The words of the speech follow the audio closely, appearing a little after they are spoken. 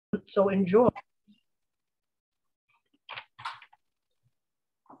So enjoy.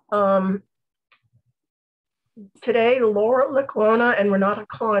 Today, Laura Lecuona and Renate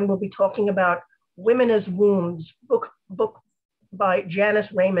Klein will be talking about Women as Wombs, book by Janice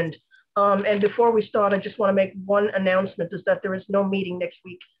Raymond. And before we start, I just want to make one announcement, is that there is no meeting next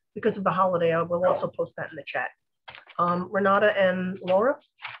week because of the holiday. I will also post that in the chat. Renate and Laura,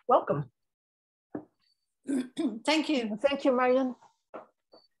 welcome. Thank you. Thank you, Marian.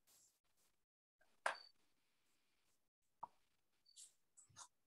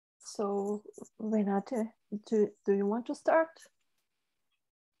 So, Renate, do you want to start?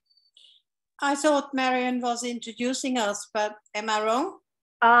 I thought Marian was introducing us, but am I wrong?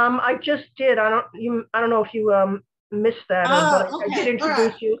 I just did. I don't know if you missed that, but okay. I did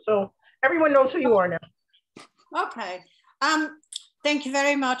introduce you, so everyone knows who you are now. Okay. Thank you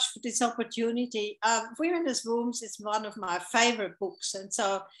very much for this opportunity. Women as Wombs is one of my favorite books, and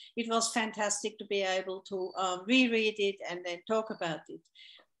so it was fantastic to be able to reread it and then talk about it.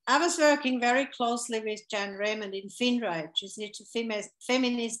 I was working very closely with Janice Raymond in FINRAGE, which is a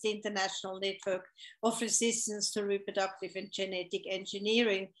feminist international network of resistance to reproductive and genetic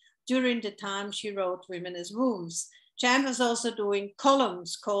engineering during the time she wrote Women as Wombs. Jan was also doing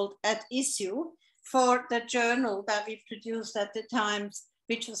columns called At Issue for the journal that we produced at the time,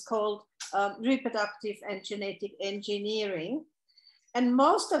 which was called Reproductive and Genetic Engineering. And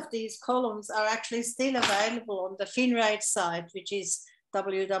most of these columns are actually still available on the FINRAGE site, which is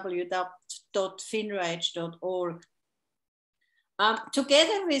www.finrage.org.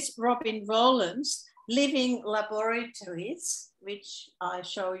 Together with Robin Rowland's Living Laboratories, which I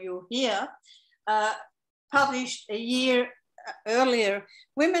show you here, published a year earlier,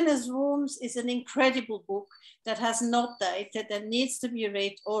 Women as Wombs is an incredible book that has not dated and needs to be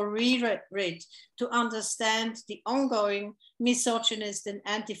read or reread to understand the ongoing misogynist and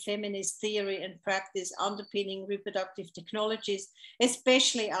anti-feminist theory and practice underpinning reproductive technologies,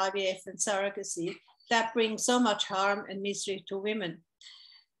 especially IVF and surrogacy, that bring so much harm and misery to women.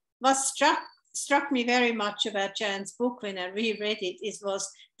 What struck me very much about Jan's book when I reread it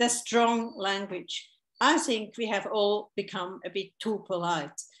was the strong language. I think we have all become a bit too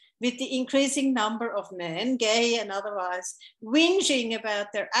polite, with the increasing number of men, gay and otherwise, whinging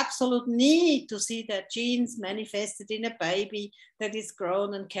about their absolute need to see their genes manifested in a baby that is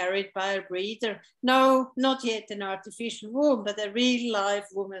grown and carried by a breeder. No, not yet an artificial womb, but a real live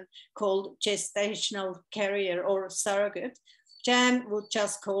woman called gestational carrier or surrogate. Jan would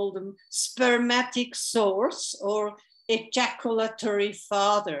just call them spermatic source or ejaculatory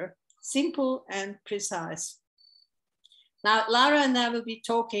father. Simple and precise. Now, Lara and I will be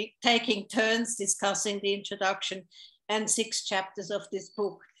taking turns discussing the introduction and 6 chapters of this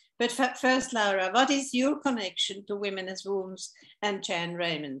book. But first, Lara, what is your connection to Women as Wombs and Janice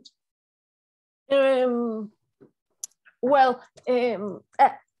Raymond? I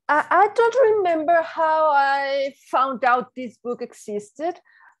don't remember how I found out this book existed,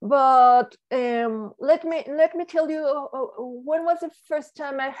 but let me tell you, when was the first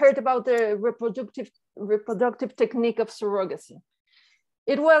time I heard about the reproductive technique of surrogacy?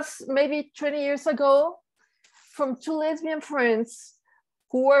 It was maybe 20 years ago, from 2 lesbian friends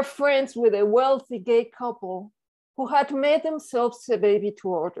who were friends with a wealthy gay couple who had made themselves a baby to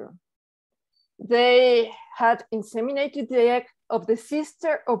order. They had inseminated the egg of the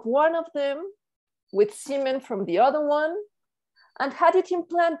sister of one of them with semen from the other one, and had it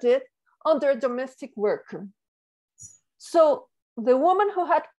implanted on their domestic worker. So the woman who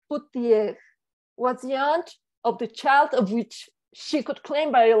had put the egg was the aunt of the child of which she could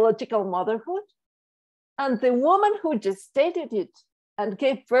claim biological motherhood, and the woman who gestated it and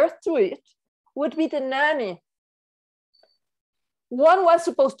gave birth to it would be the nanny. One was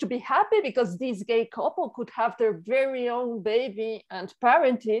supposed to be happy because this gay couple could have their very own baby and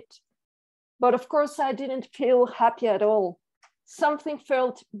parent it, but of course I didn't feel happy at all. Something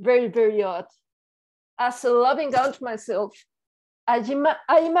felt very, very odd. As a loving aunt myself, I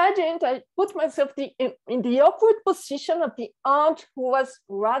imagined I put myself in the awkward position of the aunt who was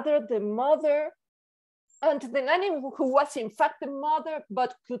rather the mother, and the nanny who was in fact the mother,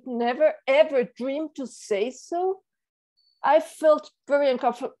 but could never ever dream to say so. I felt very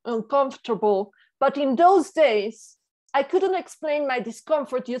uncomfortable, but in those days, I couldn't explain my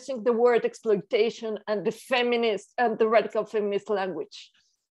discomfort using the word exploitation and the feminist and the radical feminist language.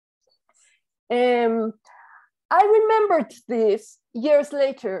 I remembered this years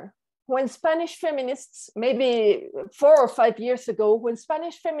later when Spanish feminists, maybe 4 or 5 years ago, when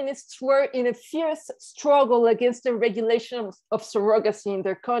Spanish feminists were in a fierce struggle against the regulation of surrogacy in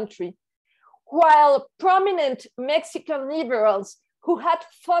their country, while prominent Mexican liberals who had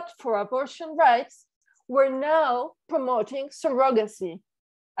fought for abortion rights were now promoting surrogacy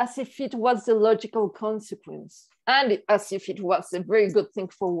as if it was the logical consequence and as if it was a very good thing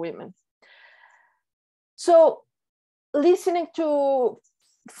for women. So listening to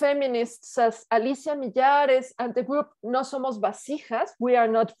feminists as Alicia Millares and the group No Somos Vasijas, We Are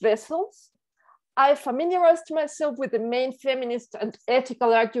Not Vessels, I familiarized myself with the main feminist and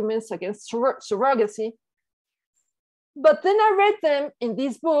ethical arguments against surrogacy. But then I read them in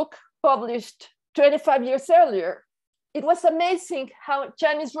this book published 25 years earlier. It was amazing how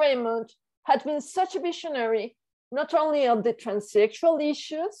Janice Raymond had been such a visionary, not only on the transsexual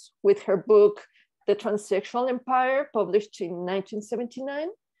issues with her book, The Transsexual Empire, published in 1979,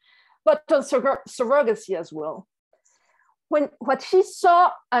 but on surrogacy as well. When what she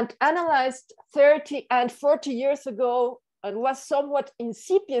saw and analyzed 30 and 40 years ago and was somewhat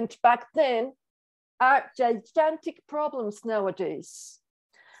incipient back then are gigantic problems nowadays.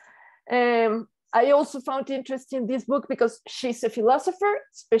 I also found interesting this book because she's a philosopher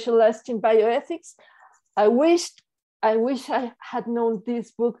specialized in bioethics. I wish I had known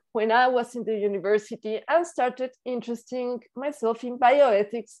this book when I was in the university and started interesting myself in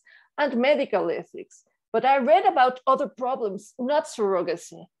bioethics and medical ethics. But I read about other problems, not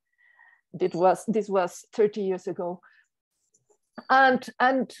surrogacy. This was 30 years ago. And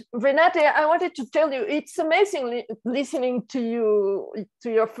Renate, I wanted to tell you, it's amazing listening to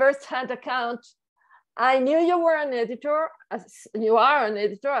your first-hand account. I knew you were an editor, as you are an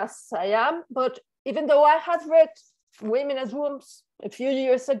editor, as I am, but even though I had read Women as Wombs a few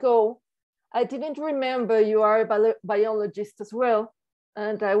years ago, I didn't remember you are a biologist as well.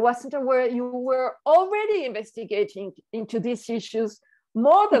 And I wasn't aware you were already investigating into these issues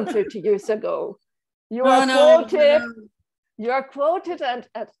more than 30 years ago. You are quoted and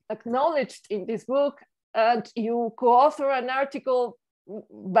acknowledged in this book, and you co-author an article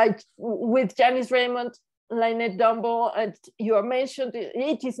with Janice Raymond, Lynette Dumble, and you are mentioned.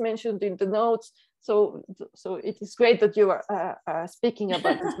 It is mentioned in the notes. So it is great that you are speaking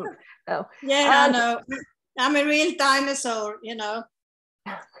about this book now. Yeah, I know. I'm a real dinosaur, you know.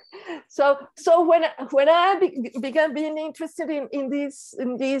 So when I began being interested in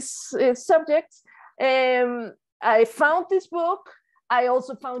these subjects, I found this book. I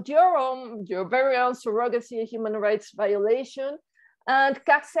also found your very own Surrogacy, Human Rights Violation, and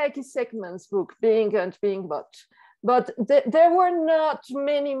Kaksaiki Segment's book, Being and Being But. But there were not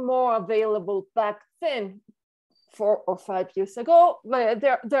many more available back then, 4 or 5 years ago. But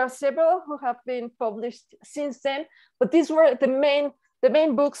there are several who have been published since then, but these were the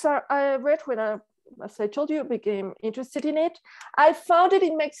main books I read when as I told you, became interested in it. I found it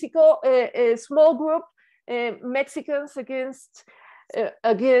in Mexico, a small group, Mexicans against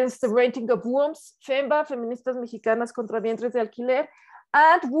the renting of wombs, FEMBA, Feministas Mexicanas contra Vientres de Alquiler.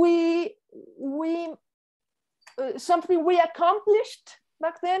 And something we accomplished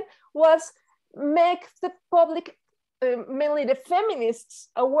back then was make the public, mainly the feminists,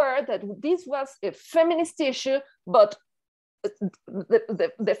 aware that this was a feminist issue, but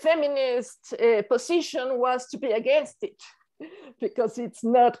the feminist position was to be against it, because it's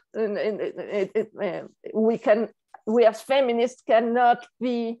not, we as feminists cannot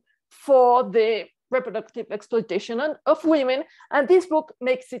be for the reproductive exploitation of women. And this book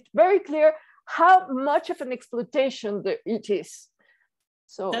makes it very clear how much of an exploitation it is.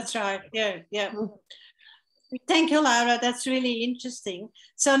 So that's right. Yeah. Thank you, Laura. That's really interesting.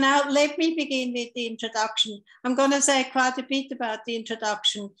 So now let me begin with the introduction. I'm going to say quite a bit about the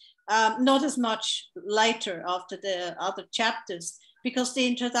introduction, not as much later after the other chapters, because the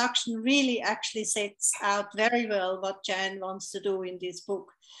introduction really actually sets out very well what Jan wants to do in this book.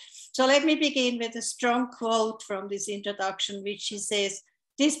 So let me begin with a strong quote from this introduction, which she says,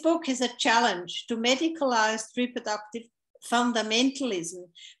 "This book is a challenge to medicalized reproductive fundamentalism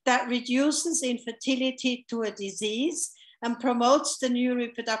that reduces infertility to a disease and promotes the new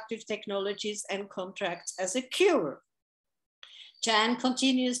reproductive technologies and contracts as a cure." Jan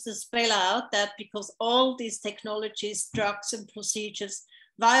continues to spell out that because all these technologies, drugs and procedures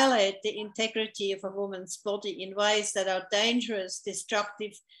violate the integrity of a woman's body in ways that are dangerous,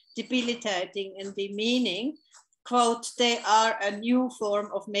 destructive, debilitating, and demeaning, quote, "they are a new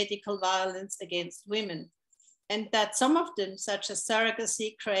form of medical violence against women." And that some of them, such as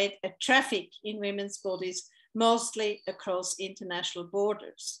surrogacy, create a traffic in women's bodies, mostly across international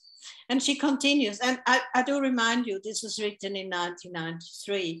borders. And she continues, and I do remind you, this was written in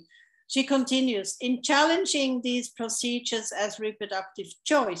 1993. She continues, "In challenging these procedures as reproductive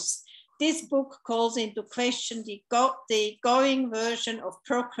choice, this book calls into question the going version of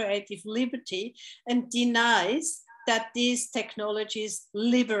procreative liberty and denies that these technologies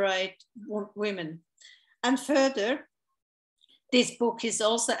liberate women. And further, this book is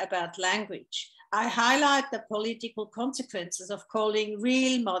also about language. I highlight the political consequences of calling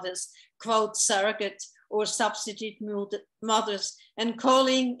real mothers, quote, surrogate or substitute mothers, and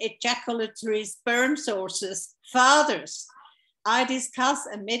calling ejaculatory sperm sources fathers. I discuss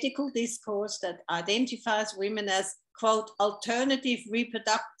a medical discourse that identifies women as, quote, alternative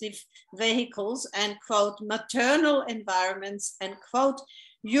reproductive vehicles and, quote, maternal environments and, quote,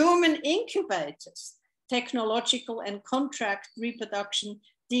 human incubators. Technological and contract reproduction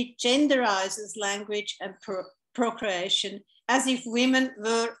degenderizes language and procreation as if women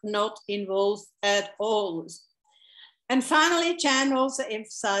were not involved at all. And finally, Jan also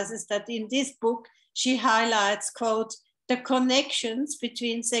emphasizes that in this book, she highlights, quote, the connections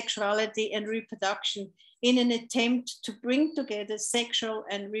between sexuality and reproduction in an attempt to bring together sexual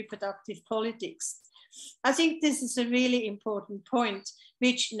and reproductive politics. I think this is a really important point,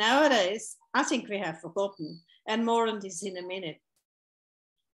 which nowadays I think we have forgotten, and more on this in a minute.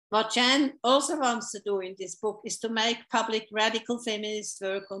 What Jan also wants to do in this book is to make public radical feminist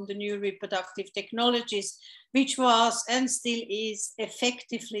work on the new reproductive technologies, which was and still is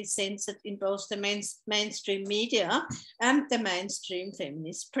effectively censored in both the mainstream media and the mainstream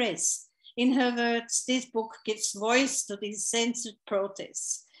feminist press. In her words, this book gives voice to these censored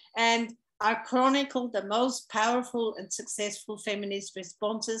protests, and I chronicle the most powerful and successful feminist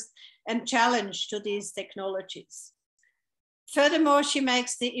responses and challenge to these technologies. Furthermore, she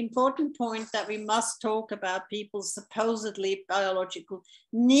makes the important point that we must talk about people's supposedly biological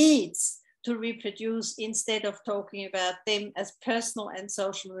needs to reproduce instead of talking about them as personal and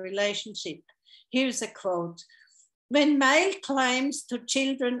social relationship. Here's a quote. When male claims to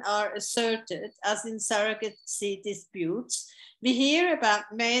children are asserted, as in surrogacy disputes, we hear about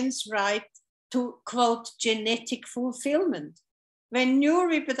men's right to, quote, genetic fulfillment. When new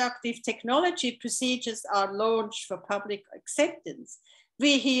reproductive technology procedures are launched for public acceptance,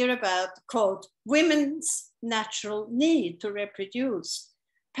 we hear about, quote, women's natural need to reproduce.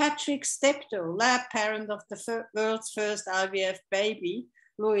 Patrick Steptoe, lab parent of the world's first IVF baby,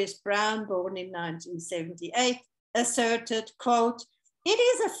 Louis Brown, born in 1978, asserted, quote, it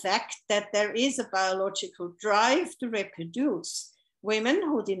is a fact that there is a biological drive to reproduce. Women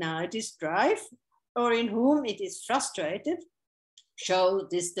who deny this drive or in whom it is frustrated show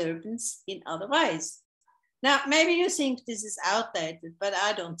disturbance in other ways. Now, maybe you think this is outdated, but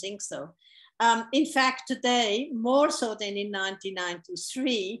I don't think so. In fact, today, more so than in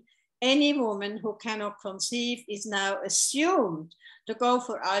 1993, any woman who cannot conceive is now assumed to go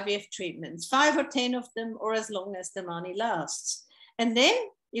for IVF treatments, 5 or 10 of them, or as long as the money lasts. And then,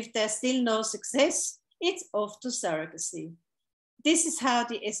 if there's still no success, it's off to surrogacy. This is how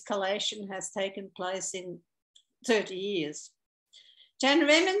the escalation has taken place in 30 years. Jan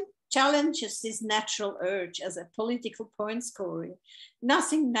Raymond challenges this natural urge as a political point scoring.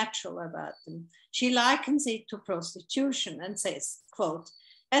 Nothing natural about them. She likens it to prostitution and says, quote,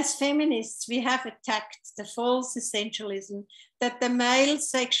 as feminists, we have attacked the false essentialism that the male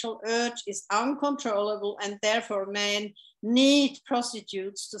sexual urge is uncontrollable and therefore men need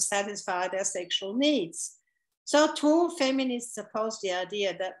prostitutes to satisfy their sexual needs. So too, feminists oppose the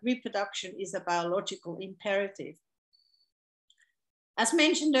idea that reproduction is a biological imperative. As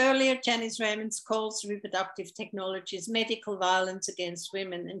mentioned earlier, Janice Raymond calls reproductive technologies medical violence against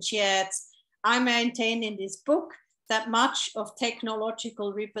women, and she adds, I maintain in this book that much of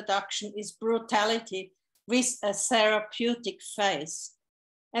technological reproduction is brutality with a therapeutic face.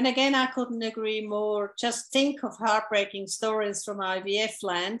 And again, I couldn't agree more. Just think of heartbreaking stories from IVF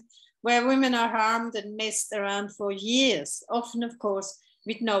land, where women are harmed and messed around for years, often, of course,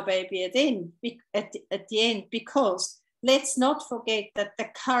 with no baby at the end, because let's not forget that the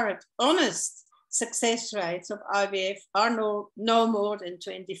current honest success rates of IVF are no more than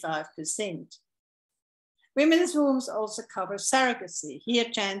 25%. Women's wombs also cover surrogacy. Here,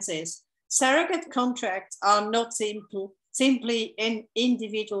 Jan says, surrogate contracts are not simply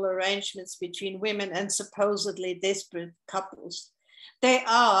individual arrangements between women and supposedly desperate couples. They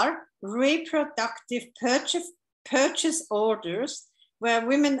are reproductive purchase orders where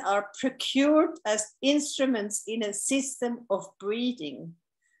women are procured as instruments in a system of breeding.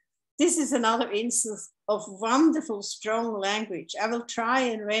 This is another instance of wonderful, strong language. I will try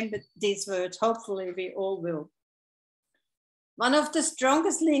and remember these words. Hopefully we all will. One of the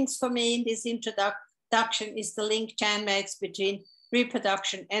strongest links for me in this introduction is the link Jan makes between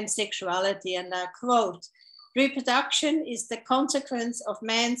reproduction and sexuality, and I quote, reproduction is the consequence of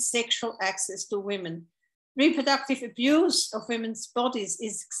man's sexual access to women. Reproductive abuse of women's bodies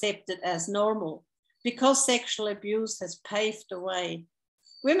is accepted as normal. because sexual abuse has paved the way.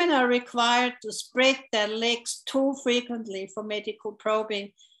 Women are required to spread their legs too frequently for medical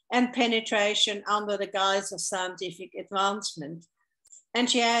probing and penetration under the guise of scientific advancement. And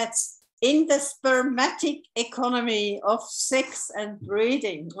she adds, in the spermatic economy of sex and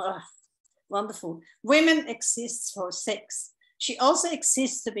breeding, wonderful, women exist for sex. She also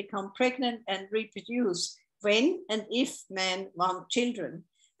exists to become pregnant and reproduce when and if men want children.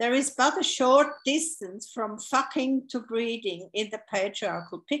 There is but a short distance from fucking to breeding in the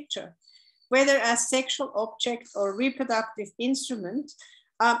patriarchal picture. Whether as sexual object or reproductive instrument,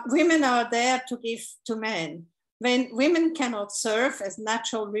 women are there to give to men. When women cannot serve as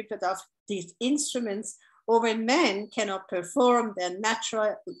natural reproductive instruments, or when men cannot perform their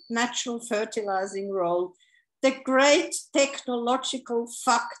natural fertilizing role, the great technological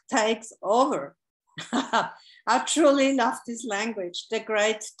fuck takes over. I truly love this language. The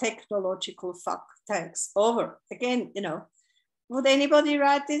great technological fuck takes over. Again, you know, would anybody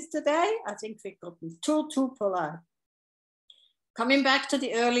write this today? I think we've gotten too polite. Coming back to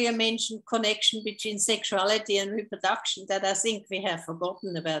the earlier mentioned connection between sexuality and reproduction that I think we have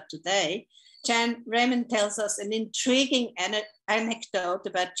forgotten about today, Janice Raymond tells us an intriguing anecdote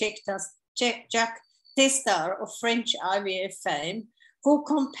about Jacques Testard of French IVF fame, who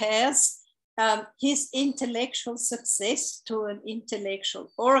compares his intellectual success to an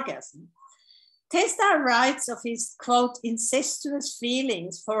intellectual orgasm. Testard writes of his, quote, incestuous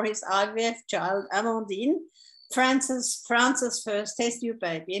feelings for his IVF child, Amandine, France's first test tube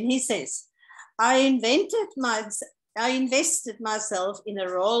baby. And he says, I invested myself in a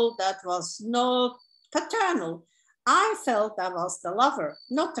role that was not paternal. I felt I was the lover,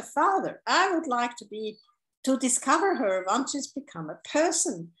 not the father. I would like to discover her once she's become a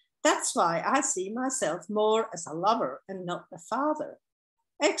person. That's why I see myself more as a lover and not a father.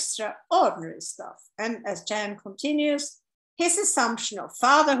 Extraordinary stuff. And as Jan continues, his assumption of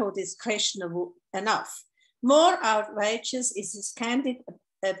fatherhood is questionable enough. More outrageous is his candid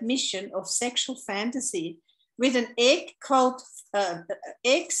admission of sexual fantasy with an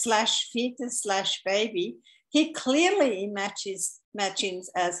egg/fetus/baby he clearly imagines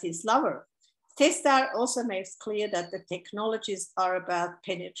as his lover. Testard also makes clear that the technologies are about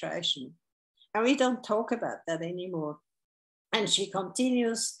penetration. And we don't talk about that anymore. And she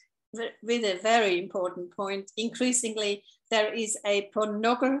continues with a very important point. Increasingly, there is a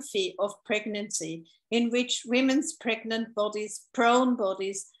pornography of pregnancy in which women's pregnant bodies, prone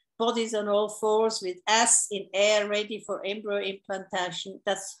bodies on all fours with ass in air ready for embryo implantation,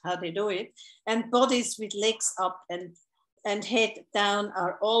 that's how they do it, and bodies with legs up and head down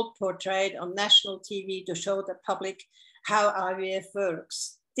are all portrayed on national TV to show the public how IVF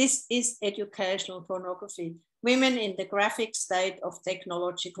works. This is educational pornography. Women in the graphic state of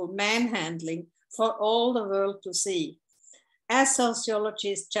technological manhandling for all the world to see. As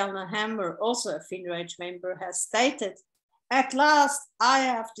sociologist Chalna Hammer, also a FinRage member, has stated, at last I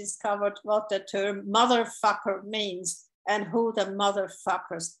have discovered what the term motherfucker means and who the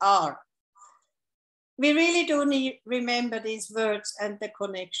motherfuckers are. We really do need remember these words and the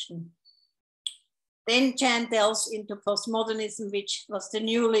connection. Then Jan delves into postmodernism, which was the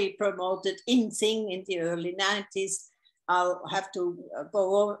newly promoted in thing in the early 90s. I'll have to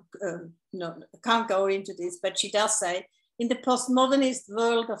go over, can't go into this, but she does say, in the postmodernist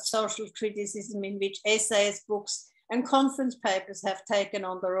world of social criticism in which essays, books, and conference papers have taken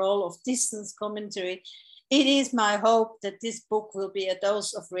on the role of distance commentary, it is my hope that this book will be a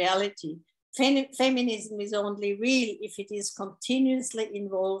dose of reality. Feminism is only real if it is continuously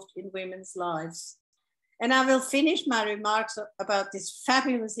involved in women's lives. And I will finish my remarks about this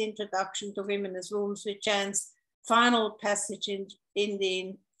fabulous introduction to women as wombs with Jan's final passage in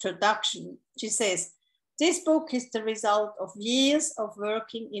the introduction. She says, this book is the result of years of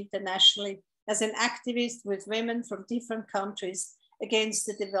working internationally as an activist with women from different countries against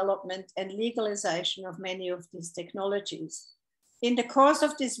the development and legalization of many of these technologies. In the course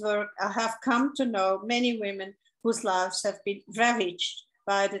of this work, I have come to know many women whose lives have been ravaged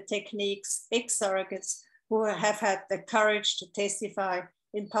by the techniques, ex-surrogates who have had the courage to testify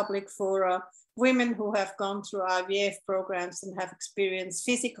in public fora, women who have gone through IVF programs and have experienced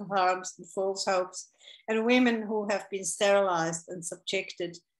physical harms and false hopes, and women who have been sterilized and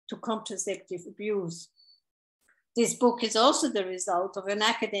subjected to contraceptive abuse. This book is also the result of an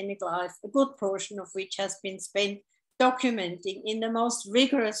academic life, a good portion of which has been spent documenting in the most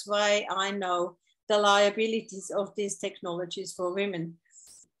rigorous way I know the liabilities of these technologies for women.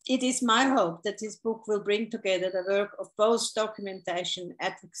 It is my hope that this book will bring together the work of both documentation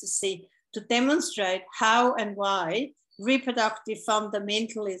and advocacy to demonstrate how and why reproductive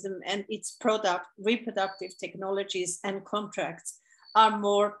fundamentalism and its product, reproductive technologies and contracts are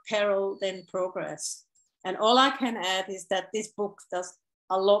more peril than progress. And all I can add is that this book does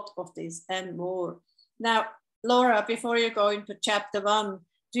a lot of this and more. Now, Laura, before you go into chapter 1,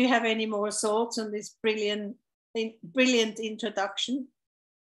 do you have any more thoughts on this brilliant introduction?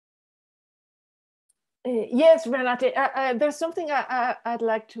 Yes, Renate, there's something I'd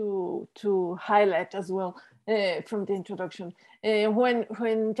like to highlight as well from the introduction.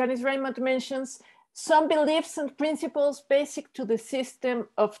 When Janice Raymond mentions some beliefs and principles basic to the system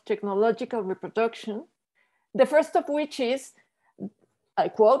of technological reproduction, the first of which is, I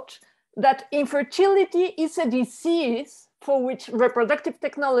quote, that infertility is a disease for which reproductive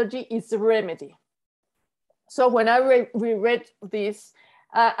technology is the remedy. So when I reread this,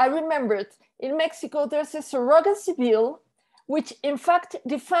 I remembered in Mexico, there's a surrogacy bill, which in fact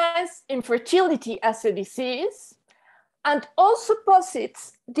defines infertility as a disease and also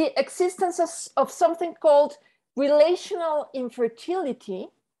posits the existence of something called relational infertility,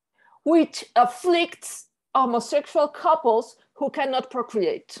 which afflicts homosexual couples who cannot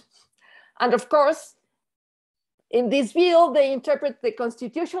procreate. And of course, in this bill, they interpret the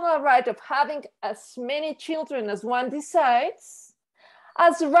constitutional right of having as many children as one decides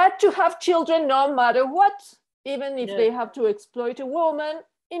as the right to have children no matter what, even if they have to exploit a woman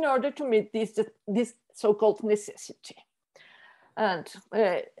in order to meet this so-called necessity. And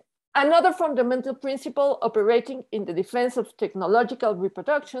another fundamental principle operating in the defense of technological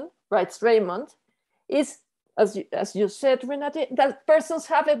reproduction, writes Raymond, is, as you said, Renate, that persons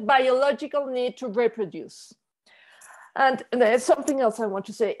have a biological need to reproduce. And there's something else I want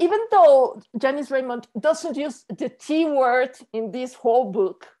to say. Even though Janice Raymond doesn't use the T word in this whole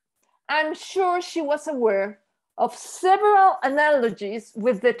book, I'm sure she was aware of several analogies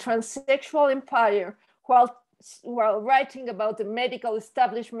with the transsexual empire while writing about the medical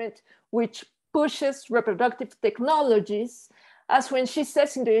establishment which pushes reproductive technologies, as when she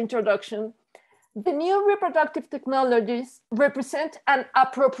says in the introduction, the new reproductive technologies represent an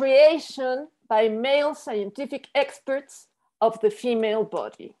appropriation by male scientific experts of the female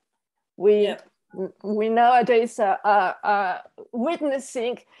body. We nowadays are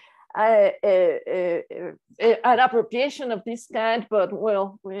witnessing an appropriation of this kind, but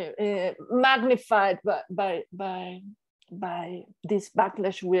well, magnified by this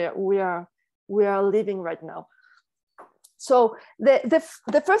backlash we are living right now. So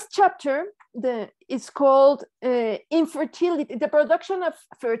the first chapter is called Infertility, the production of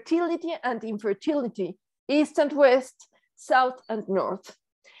fertility and infertility, East and West, South and North.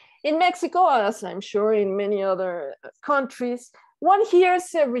 In Mexico, as I'm sure in many other countries, one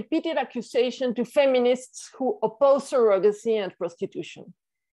hears a repeated accusation to feminists who oppose surrogacy and prostitution.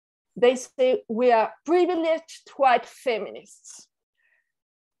 They say we are privileged white feminists.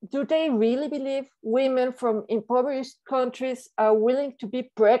 Do they really believe women from impoverished countries are willing to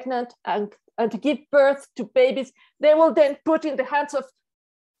be pregnant and to give birth to babies they will then put in the hands of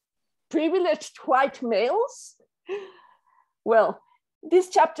privileged white males? Well, this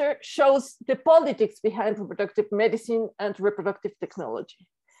chapter shows the politics behind reproductive medicine and reproductive technology.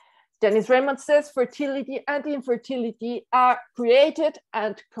 Janice Raymond says fertility and infertility are created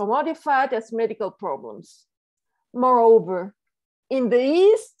and commodified as medical problems. Moreover, in the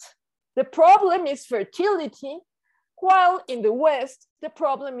East, the problem is fertility, while in the West, the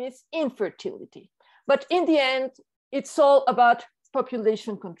problem is infertility. But in the end, it's all about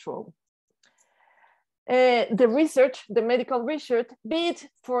population control. The medical research, be it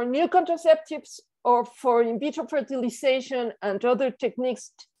for new contraceptives or for in vitro fertilization and other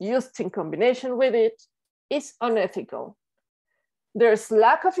techniques used in combination with it, is unethical. There's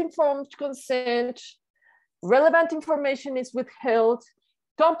lack of informed consent, relevant information is withheld,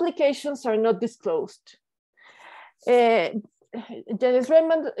 complications are not disclosed. Janice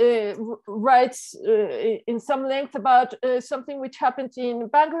Raymond writes in some length about something which happened in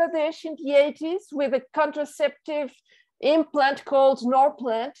Bangladesh in the 80s with a contraceptive implant called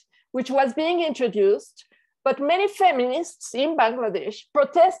Norplant, which was being introduced, but many feminists in Bangladesh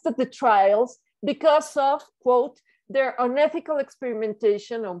protested the trials because of, quote, their unethical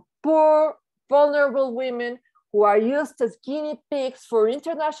experimentation on poor, vulnerable women who are used as guinea pigs for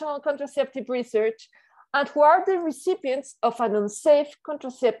international contraceptive research and who are the recipients of an unsafe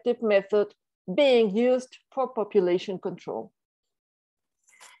contraceptive method being used for population control.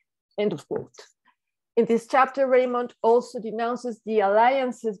 End of quote. In this chapter, Raymond also denounces the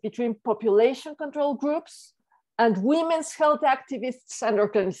alliances between population control groups and women's health activists and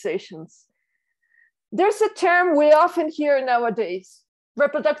organizations. There's a term we often hear nowadays,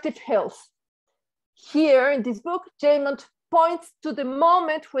 reproductive health. Here in this book, Raymond points to the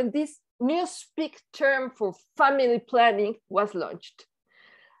moment when this newspeak term for family planning was launched.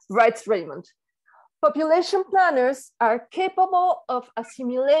 Writes Raymond, population planners are capable of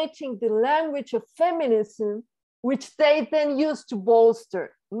assimilating the language of feminism, which they then use to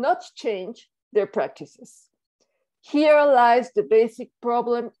bolster, not change, their practices. Here lies the basic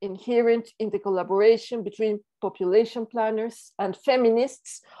problem inherent in the collaboration between population planners and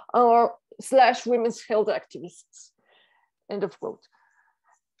feminists or / women's health activists. End of quote.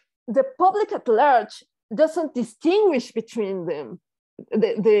 The public at large doesn't distinguish between them.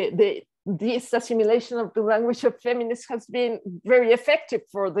 This assimilation of the language of feminists has been very effective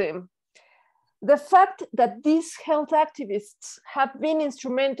for them. The fact that these health activists have been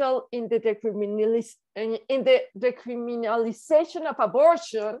instrumental in the decriminalization of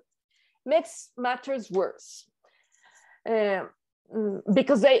abortion makes matters worse.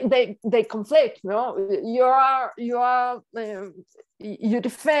 Because they conflict, no? You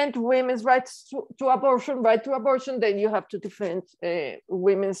defend women's rights to abortion, then you have to defend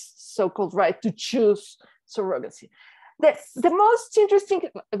women's so-called right to choose surrogacy. The most interesting,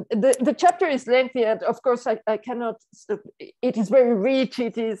 the chapter is lengthy, and of course I cannot, it is very rich,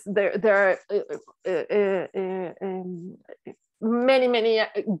 there are many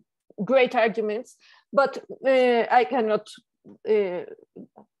great arguments, but I cannot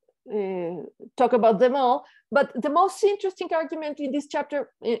talk about them all. But the most interesting argument in this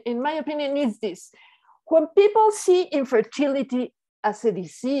chapter, in my opinion, is this. When people see infertility as a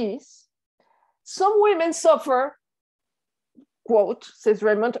disease, some women suffer, quote, says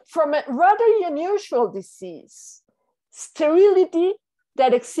Raymond, from a rather unusual disease, sterility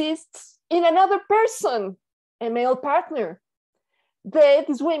that exists in another person, a male partner.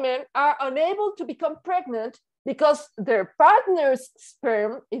 These women are unable to become pregnant because their partner's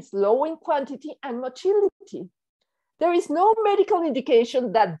sperm is low in quantity and motility. There is no medical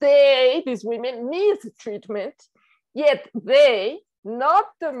indication that these women, need treatment, yet they,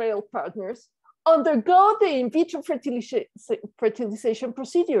 not the male partners, undergo the in vitro fertilization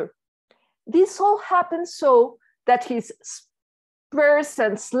procedure. This all happens so that his sparse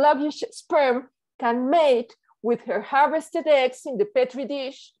and sluggish sperm can mate with her harvested eggs in the Petri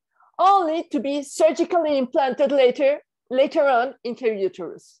dish, only to be surgically implanted later on in her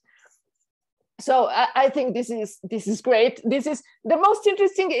uterus. So I think this is great. This is the most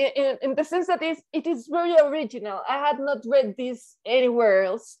interesting in the sense that it is very original. I had not read this anywhere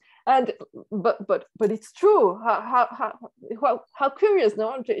else, but it's true. How curious,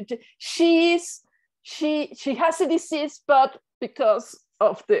 no? She has a disease, but because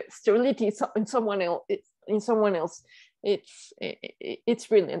of the sterility in someone else, it's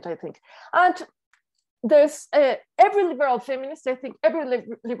brilliant, I think. And there's every liberal feminist, I think every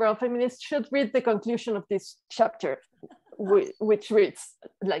liberal feminist should read the conclusion of this chapter, which reads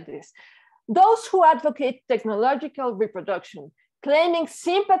like this. Those who advocate technological reproduction, claiming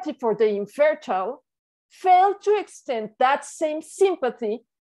sympathy for the infertile, fail to extend that same sympathy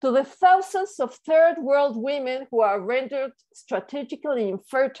to the thousands of third world women who are rendered strategically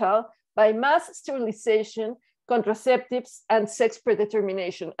infertile by mass sterilization, contraceptives, and sex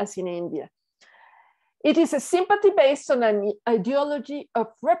predetermination, as in India. It is a sympathy based on an ideology of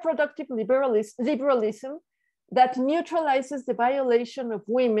reproductive liberalism that neutralizes the violation of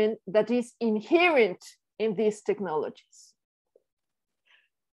women that is inherent in these technologies.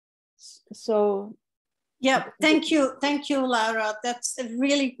 So, yeah, thank you, Laura. That's a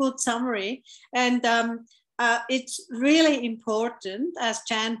really good summary, and it's really important, as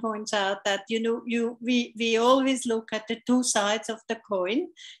Jan points out, that we always look at the two sides of the coin.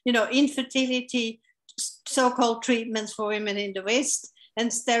 Infertility, so-called treatments for women in the West,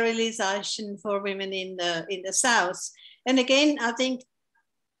 and sterilization for women in the South. And again, I think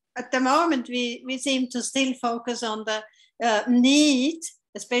at the moment we seem to still focus on the need,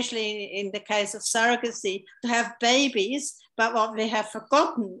 especially in the case of surrogacy, to have babies. But what we have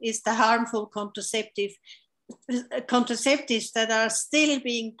forgotten is the harmful contraceptives that are still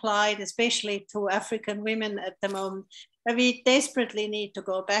being applied, especially to African women at the moment. And we desperately need to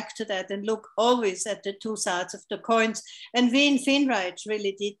go back to that and look always at the two sides of the coins. And we in FinRights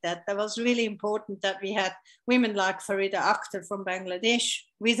really did that. That was really important that we had women like Farida Akhtar from Bangladesh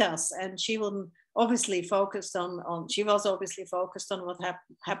with us, and she was obviously focused on what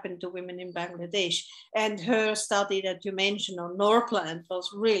happened to women in Bangladesh. And her study that you mentioned on Norplant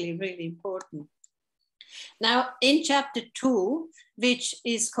was really, really important. Now, in chapter 2, which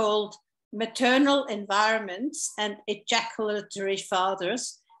is called Maternal Environments and Ejaculatory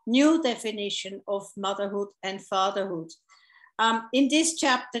Fathers, New Definition of Motherhood and Fatherhood, In this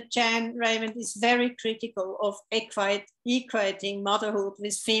chapter, Jan Raymond is very critical of equating motherhood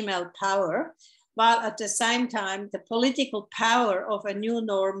with female power, while at the same time, the political power of a new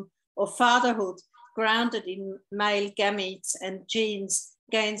norm of fatherhood grounded in male gametes and genes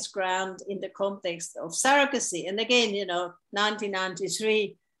gains ground in the context of surrogacy. And again,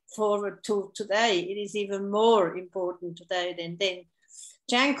 1993 forward to today, it is even more important today than then.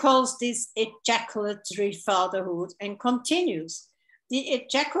 Jan calls this ejaculatory fatherhood and continues. The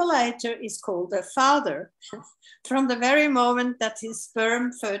ejaculator is called a father from the very moment that his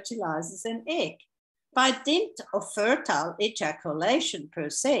sperm fertilizes an egg. By dint of fertile ejaculation per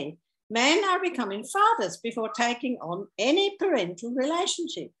se, men are becoming fathers before taking on any parental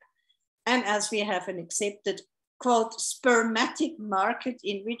relationship. And as we have an accepted, quote, spermatic market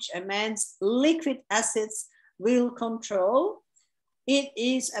in which a man's liquid assets will control, it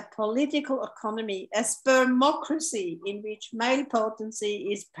is a political economy, a spermocracy in which male potency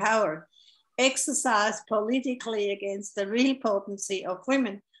is power, exercised politically against the real potency of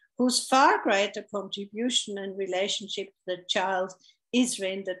women, whose far greater contribution and relationship to the child is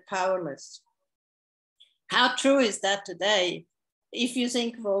rendered powerless. How true is that today? If you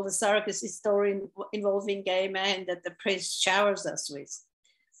think of all the surrogacy story involving gay men that the press showers us with.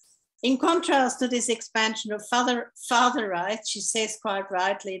 In contrast to this expansion of father rights, she says quite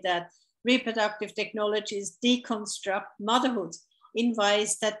rightly that reproductive technologies deconstruct motherhood in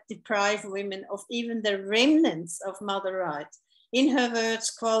ways that deprive women of even the remnants of mother rights. In her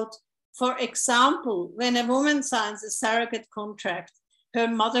words, quote, for example, when a woman signs a surrogate contract, her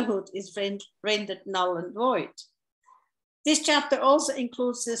motherhood is rendered null and void. This chapter also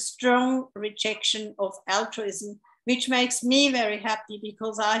includes a strong rejection of altruism, which makes me very happy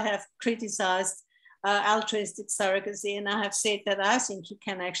because I have criticized altruistic surrogacy, and I have said that I think it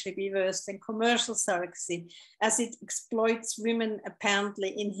can actually be worse than commercial surrogacy, as it exploits women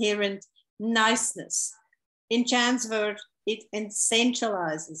apparently inherent niceness. In Jan's word, it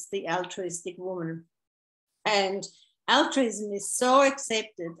essentializes the altruistic woman. And altruism is so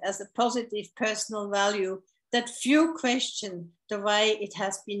accepted as a positive personal value that few question the way it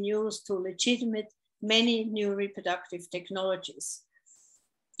has been used to legitimate many new reproductive technologies.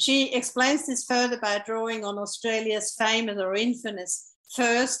 She explains this further by drawing on Australia's famous or infamous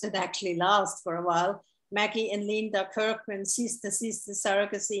first and actually last for a while, Maggie and Linda Kirkman sister-sister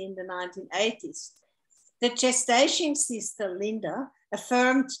surrogacy in the 1980s. The gestation sister, Linda,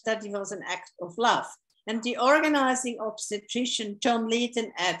 affirmed that it was an act of love. And the organizing obstetrician, John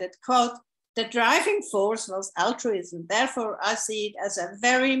Leeton, added, quote, the driving force was altruism. Therefore, I see it as a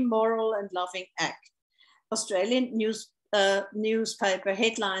very moral and loving act. Australian newspaper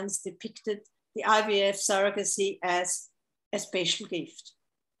headlines depicted the IVF surrogacy as a special gift.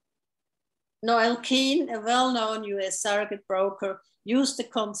 Noel Keane, a well-known US surrogate broker, used the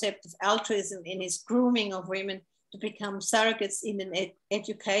concept of altruism in his grooming of women to become surrogates in an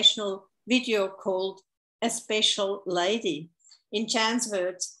educational video called A Special Lady. In Jan's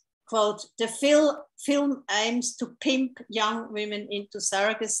words, quote, the film aims to pimp young women into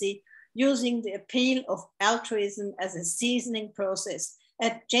surrogacy using the appeal of altruism as a seasoning process,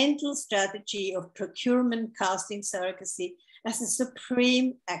 a gentle strategy of procurement casting surrogacy as a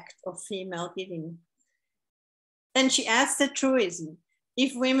supreme act of female giving. Then she adds the truism.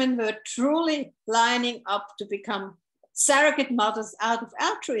 If women were truly lining up to become surrogate mothers out of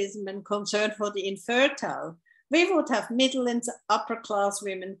altruism and concern for the infertile, we would have middle and upper class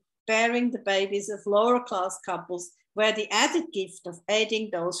women bearing the babies of lower class couples, where the added gift of aiding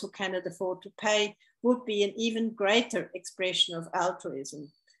those who cannot afford to pay would be an even greater expression of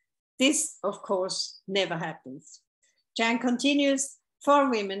altruism. This, of course, never happens. Jan continues, for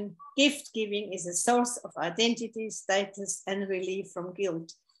women, gift giving is a source of identity, status, and relief from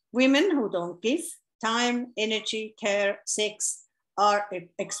guilt. Women who don't give time, energy, care, sex are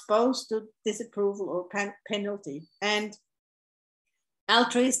exposed to disapproval or penalty. And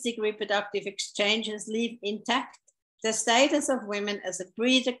altruistic reproductive exchanges leave intact the status of women as a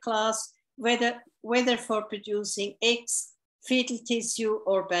breeder class, whether for producing eggs, fetal tissue,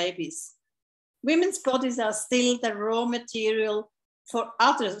 or babies. Women's bodies are still the raw material for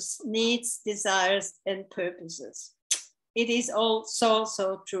others' needs, desires, and purposes. It is all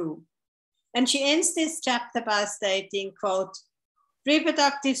so true. And she ends this chapter by stating, quote,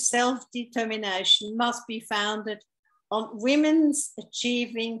 reproductive self-determination must be founded on women's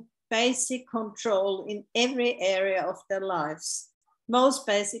achieving basic control in every area of their lives. Most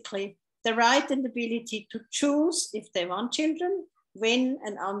basically, the right and ability to choose if they want children, when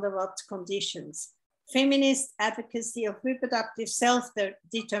and under what conditions. Feminist advocacy of reproductive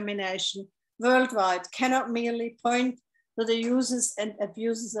self-determination worldwide cannot merely point for the uses and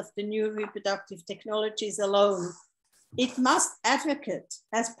abuses of the new reproductive technologies alone. It must advocate,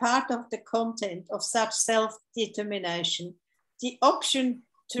 as part of the content of such self-determination, the option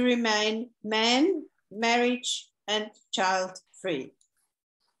to remain man, marriage, and child-free.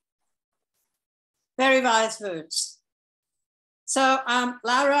 Very wise words. So,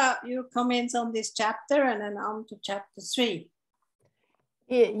 Laura, your comments on this chapter, and then on to chapter 3.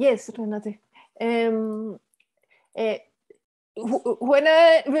 Yes, Renate. When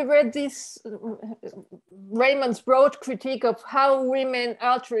I read this, Raymond's broad critique of how women's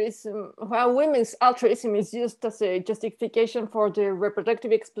altruism is used as a justification for the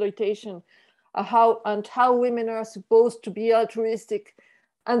reproductive exploitation, how women are supposed to be altruistic,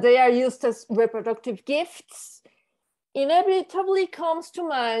 and they are used as reproductive gifts, inevitably comes to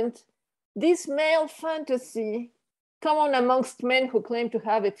mind this male fantasy common amongst men who claim to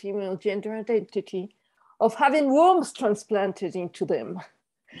have a female gender identity, of having wombs transplanted into them.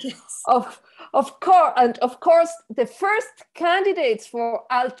 Yes. Of course, the first candidates for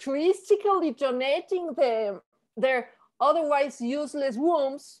altruistically donating their otherwise useless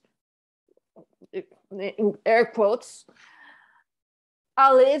wombs, in air quotes,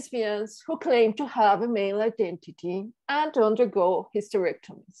 are lesbians who claim to have a male identity and undergo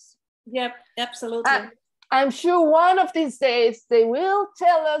hysterectomies. Yep, absolutely. I'm sure one of these days they will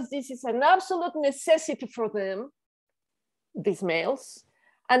tell us this is an absolute necessity for them, these males.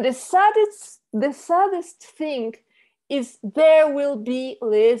 And the saddest thing is there will be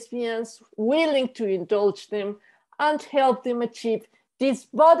lesbians willing to indulge them and help them achieve this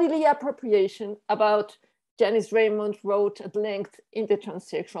bodily appropriation about Janice Raymond wrote at length in The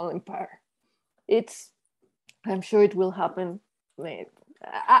Transsexual Empire. I'm sure it will happen.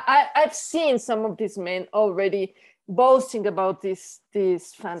 I've seen some of these men already boasting about this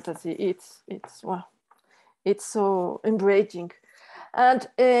fantasy. It's so enraging. And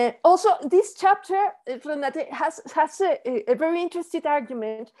also this chapter, Renate, has a very interesting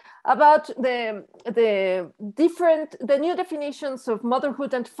argument about the new definitions of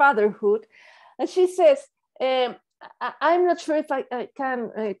motherhood and fatherhood. And she says, I'm not sure if I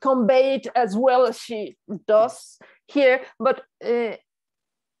can convey it as well as she does here, but in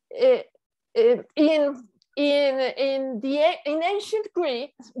ancient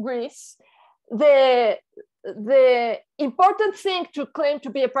Greece, the important thing to claim to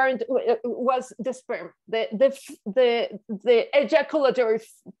be a parent was the sperm, the ejaculatory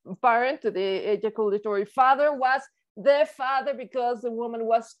parent, the ejaculatory father was the father because the woman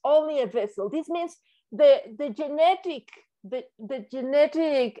was only a vessel. This means the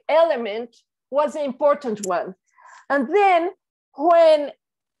genetic element was the important one. And then when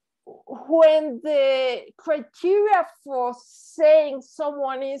the criteria for saying some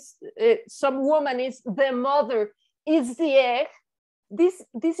woman is the mother is the egg, this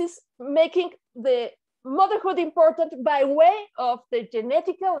is making the motherhood important by way of the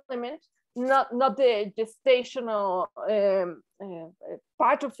genetic element, not the gestational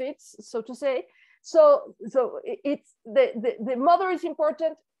part of it, so to say. So it's the mother is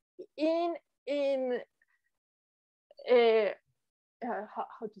important in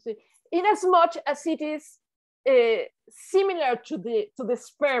how to say, in as much as it is similar to the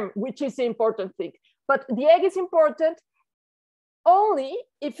sperm, which is the important thing. But the egg is important only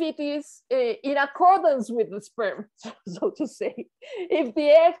if it is in accordance with the sperm, so to say. If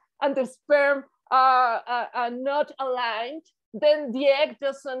the egg and the sperm are not aligned, then the egg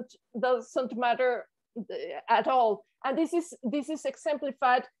doesn't matter at all. And this is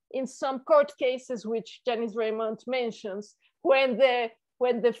exemplified in some court cases which Janice Raymond mentions, when the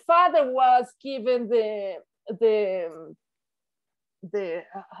father was given the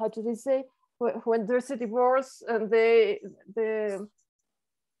how do they say, when there's a divorce and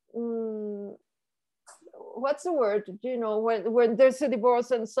what's the word, you know, when there's a divorce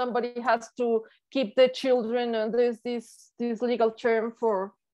and somebody has to keep the children, and there's this legal term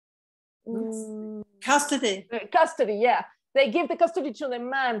for custody, yeah, they give the custody to the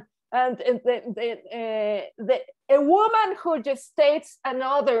man. And a woman who gestates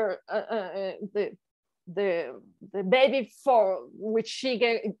another, the baby for which she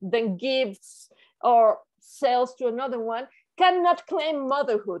then gives or sells to another one, cannot claim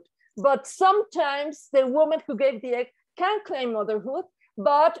motherhood. But sometimes the woman who gave the egg can claim motherhood.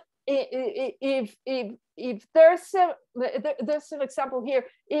 But if there's an example here,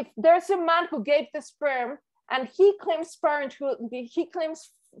 if there's a man who gave the sperm and he claims parenthood, he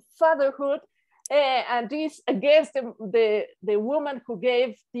claims fatherhood, and this against the woman who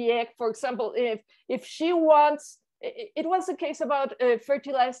gave the egg. For example, if she wants, it was a case about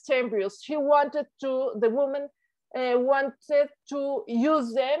fertilized embryos. She wanted the woman wanted to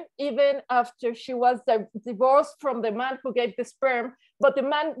use them even after she was divorced from the man who gave the sperm, but the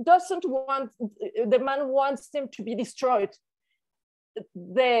man doesn't want, the man wants them to be destroyed.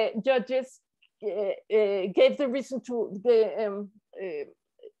 The judges gave the reason to the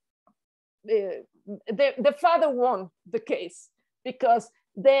father won the case, because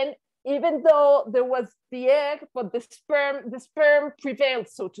then even though there was the egg, but the sperm prevailed,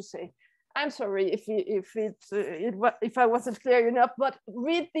 so to say. I'm sorry if I wasn't clear enough, but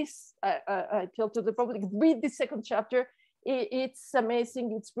read this. I tell to the public, read the second chapter. It's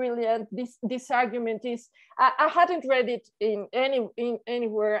amazing. It's brilliant. This argument is. I hadn't read it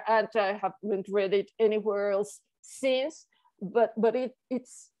anywhere, and I haven't read it anywhere else since. But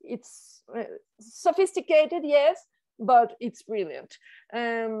it's sophisticated, yes, but it's brilliant.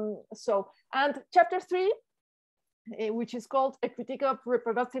 So, and chapter 3, which is called A Critique of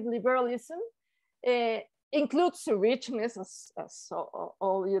Reproductive Liberalism, includes a richness, as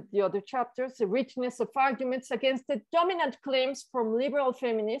all the other chapters, a richness of arguments against the dominant claims from liberal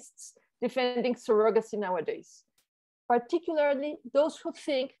feminists defending surrogacy nowadays, particularly those who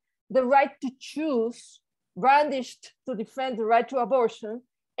think the right to choose, brandished to defend the right to abortion,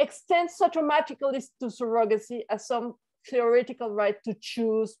 extends automatically to surrogacy as some theoretical right to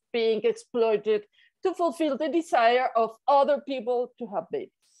choose being exploited to fulfill the desire of other people to have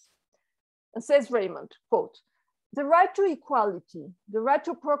babies. And says Raymond, quote, "The right to equality, the right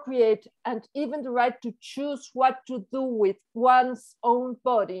to procreate, and even the right to choose what to do with one's own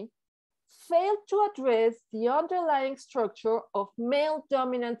body fail to address the underlying structure of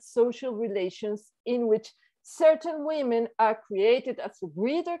male-dominant social relations in which certain women are created as a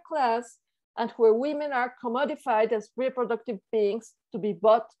breeder class and where women are commodified as reproductive beings to be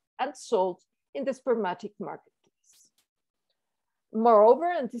bought and sold in the spermatic marketplace. Moreover,"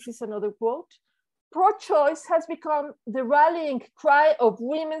 and this is another quote, "pro-choice has become the rallying cry of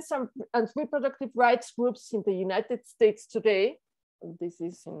women's and reproductive rights groups in the United States today." This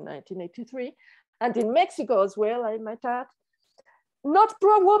is in 1983, and in Mexico as well, I might add. "Not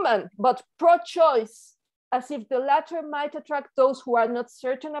pro-woman, but pro-choice, as if the latter might attract those who are not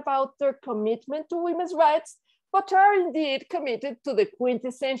certain about their commitment to women's rights, but are indeed committed to the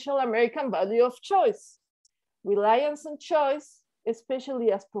quintessential American value of choice. Reliance on choice,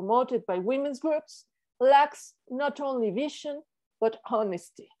 especially as promoted by women's groups, lacks not only vision, but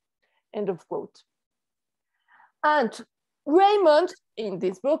honesty." End of quote. And Raymond, in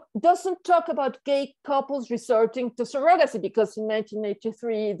this book, doesn't talk about gay couples resorting to surrogacy, because in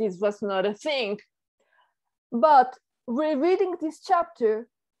 1983, this was not a thing. But rereading this chapter,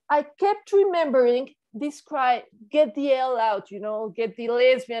 I kept remembering this cry, "Get the L out," you know, get the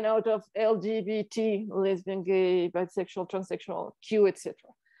lesbian out of LGBT, lesbian, gay, bisexual, transsexual, Q,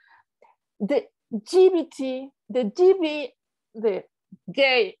 etc. The GBT, the GB, the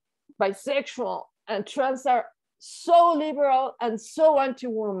gay, bisexual, and trans are so liberal and so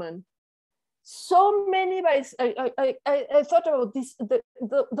anti-woman. So many, I thought about this,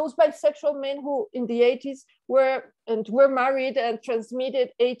 those bisexual men who in the 80s were married and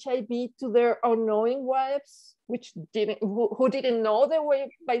transmitted HIV to their unknowing wives, who didn't know they were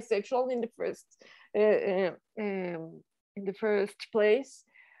bisexual in the first place.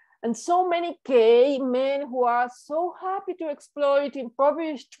 And so many gay men who are so happy to exploit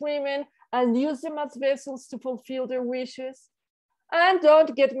impoverished women and use them as vessels to fulfill their wishes. And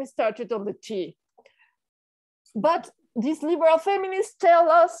don't get me started on the tea. But these liberal feminists tell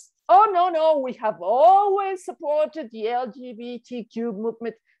us, oh, no, we have always supported the LGBTQ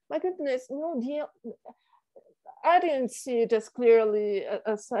movement. My goodness, no, I didn't see it as clearly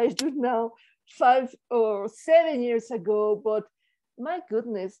as I do now 5 or 7 years ago, but my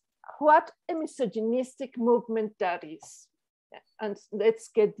goodness, what a misogynistic movement that is. And let's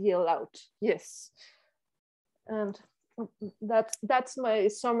get the L out, yes. And that's my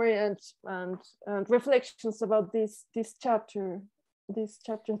summary and reflections about this chapter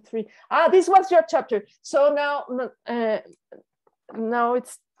 3. This was your chapter. So now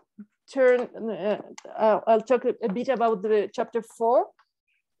it's turn. I'll talk a bit about the chapter 4,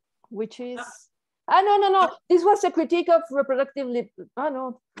 which is no. This was a critique of reproductive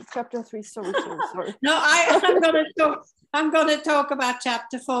chapter 3. Sorry. No, I'm going to talk about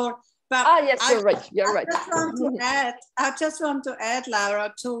chapter 4. But yes, you're right. I just want to add,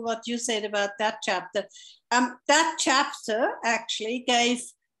 Laura, to what you said about that chapter. That chapter actually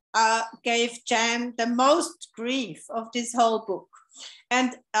gave Jan the most grief of this whole book.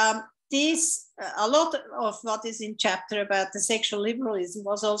 And a lot of what is in chapter about the sexual liberalism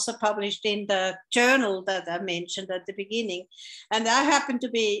was also published in the journal that I mentioned at the beginning. And I happened to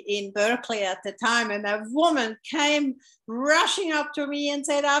be in Berkeley at the time, and a woman came rushing up to me and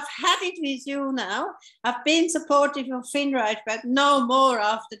said, I've had it with you now. I've been supportive of FinRight, but no more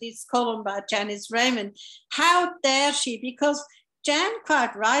after this column by Janice Raymond. How dare she? Because Jan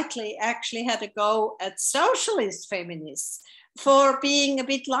quite rightly actually had a go at socialist feminists for being a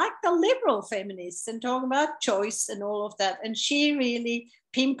bit like the liberal feminists and talking about choice and all of that. And she really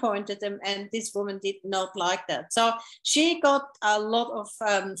pinpointed them, and this woman did not like that. So she got a lot of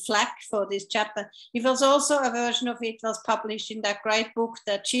flack for this chapter. It was also a version of it was published in that great book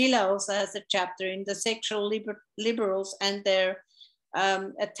that Sheila also has a chapter in, The Sexual Liberals and Their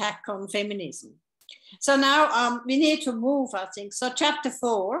Attack on Feminism. So now we need to move, I think. So chapter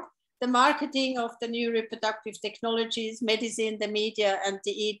 4, the marketing of the new reproductive technologies, medicine, the media, and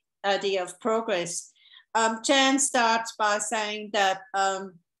the idea of progress. Jan starts by saying that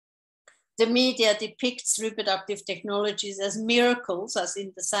the media depicts reproductive technologies as miracles, as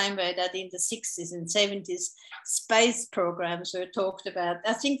in the same way that in the 60s and 70s, space programs were talked about.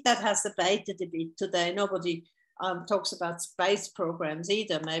 I think that has abated a bit today. Nobody talks about space programs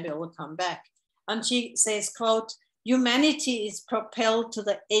either. Maybe I will come back. And she says, quote, humanity is propelled to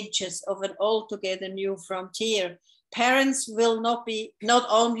the edges of an altogether new frontier. Parents will not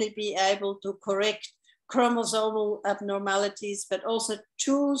only be able to correct chromosomal abnormalities, but also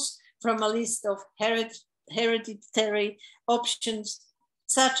choose from a list of hereditary options,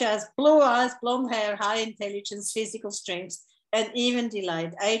 such as blue eyes, blonde hair, high intelligence, physical strength, and even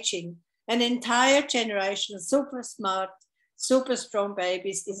delayed aging. An entire generation of super smart, super strong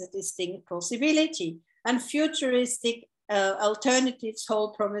babies is a distinct possibility. And futuristic alternatives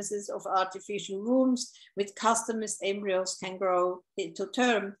hold promises of artificial wombs with customized embryos can grow into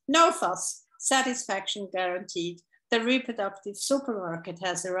term. No fuss, satisfaction guaranteed. The reproductive supermarket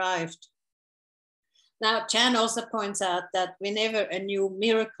has arrived. Now, Jan also points out that whenever a new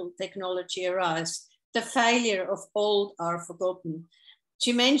miracle technology arrives, the failure of old are forgotten.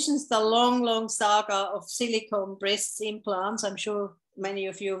 She mentions the long, long saga of silicone breast implants. I'm sure many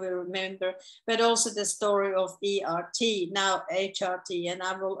of you will remember, but also the story of ERT, now HRT, and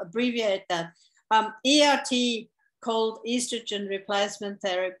I will abbreviate that. ERT, called estrogen replacement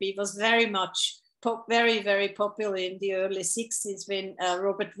therapy, was very much, very, very popular in the early 60s when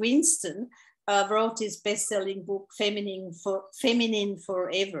Robert Winston wrote his best-selling book, Feminine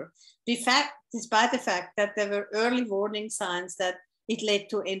Forever. Despite the fact that there were early warning signs that it led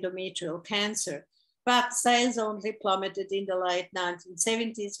to endometrial cancer. But sales only plummeted in the late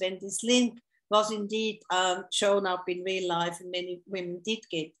 1970s when this link was indeed shown up in real life, and many women did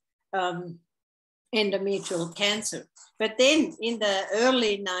get endometrial cancer. But then in the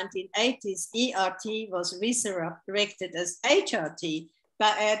early 1980s, ERT was resurrected as HRT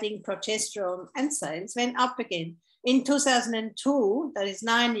by adding progesterone, and sales went up again. In 2002, that is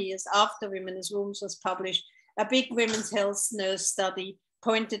 9 years after Women's Wombs was published, a big women's health nurse study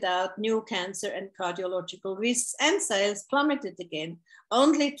pointed out new cancer and cardiological risks, and sales plummeted again,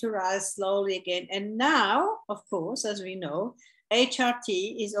 only to rise slowly again. And now, of course, as we know,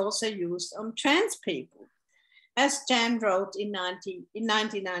 HRT is also used on trans people. As Jan wrote in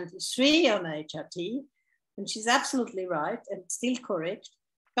 1993 on HRT, and she's absolutely right and still correct,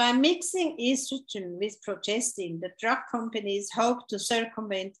 by mixing estrogen with progestin, the drug companies hope to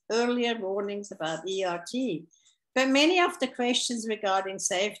circumvent earlier warnings about ERT. But many of the questions regarding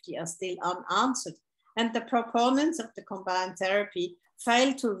safety are still unanswered, and the proponents of the combined therapy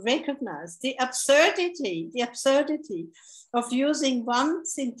fail to recognize the absurdity of using one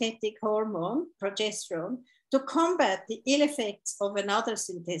synthetic hormone, progesterone, to combat the ill effects of another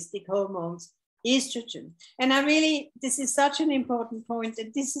synthetic hormone, estrogen. And this is such an important point,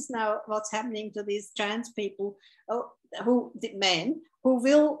 and this is now what's happening to these trans people, men, who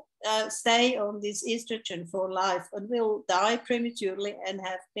will stay on this estrogen for life and will die prematurely and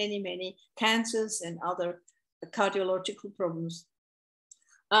have many, many cancers and other cardiological problems.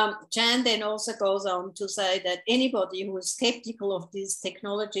 Jan then also goes on to say that anybody who is skeptical of these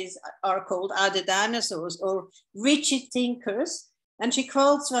technologies are called either dinosaurs or rigid thinkers. And she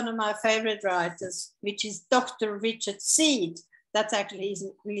quotes one of my favorite writers, which is Dr. Richard Seed. That's actually his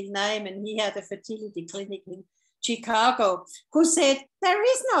real name, and he had a fertility clinic in Chicago, who said, there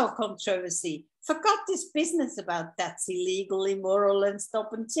is no controversy. Forgot this business about that's illegal, immoral, and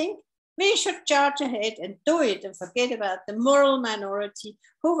stop and think. We should charge ahead and do it and forget about the moral minority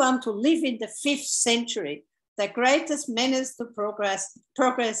who want to live in the 5th century. The greatest menace to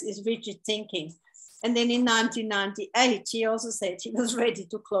progress is rigid thinking. And then in 1998, he also said he was ready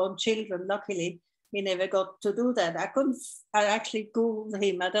to clone children. Luckily, he never got to do that. I actually Googled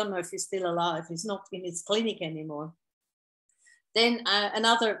him. I don't know if he's still alive. He's not in his clinic anymore. Then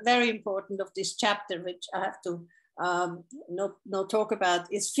another very important of this chapter, which I have to not talk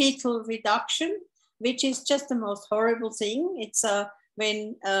about, is fetal reduction, which is just the most horrible thing. It's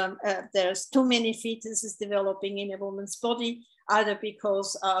when there's too many fetuses developing in a woman's body, either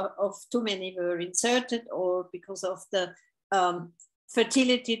because of too many were inserted or because of the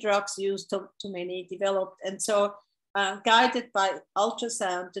fertility drugs used, too many developed. And so guided by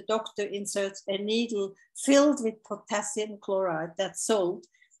ultrasound, the doctor inserts a needle filled with potassium chloride, that's salt,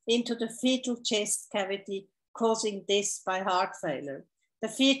 into the fetal chest cavity, causing death by heart failure. The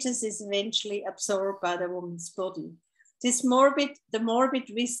fetus is eventually absorbed by the woman's body. The morbid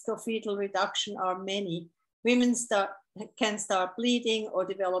risk of fetal reduction are many. Women can start bleeding or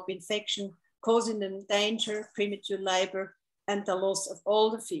develop infection, causing them danger, premature labor, and the loss of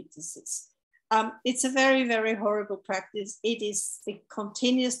all the fetuses. It's a very, very horrible practice. It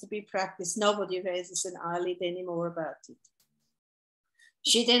continues to be practiced. Nobody raises an eyelid anymore about it.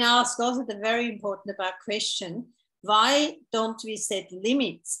 She then asked also the very important question, why don't we set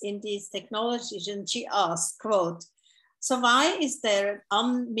limits in these technologies? And she asked, quote, so why is there an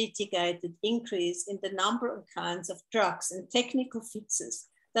unmitigated increase in the number and kinds of drugs and technical fixes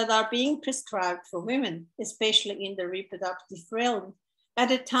that are being prescribed for women, especially in the reproductive realm,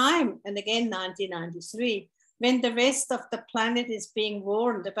 at a time, and again 1993, when the rest of the planet is being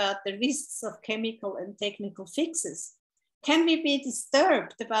warned about the risks of chemical and technical fixes? Can we be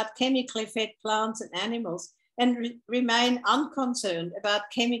disturbed about chemically fed plants and animals and remain unconcerned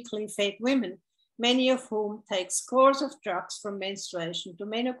about chemically fed women, many of whom take scores of drugs from menstruation to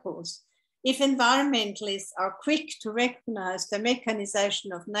menopause? If environmentalists are quick to recognize the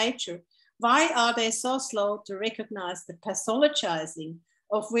mechanization of nature, why are they so slow to recognize the pathologizing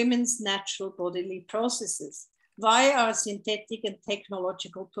of women's natural bodily processes? Why are synthetic and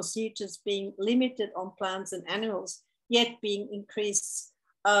technological procedures being limited on plants and animals, yet being increased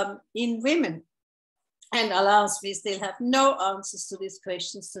in women? And alas, we still have no answers to these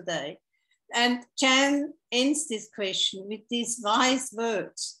questions today. And Jan ends this question with these wise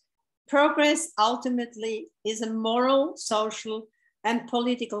words. Progress ultimately is a moral, social, and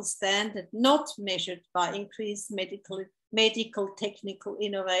political standard not measured by increased medical technical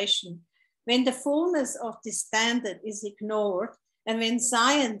innovation. When the fullness of this standard is ignored, and when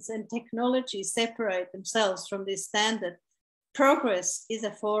science and technology separate themselves from this standard, progress is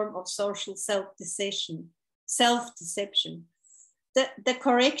a form of social self-deception. The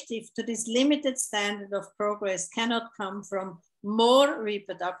corrective to this limited standard of progress cannot come from more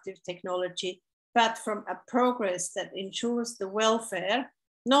reproductive technology, but from a progress that ensures the welfare,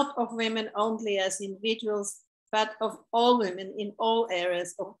 not of women only as individuals, but of all women in all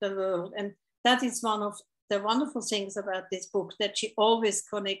areas of the world. And that is one of the wonderful things about this book, that she always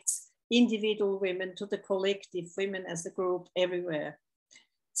connects individual women to the collective women as a group everywhere.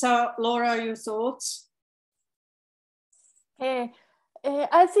 So Laura, your thoughts?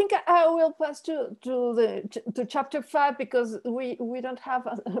 I think I will pass to chapter 5 because we don't have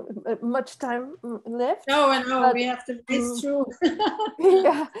much time left. No, I know, but we have to race through.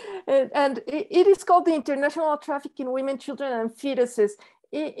 Yeah, and it is called the International Traffic in Women, Children, and Fetuses.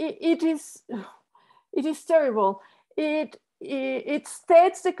 It is terrible. It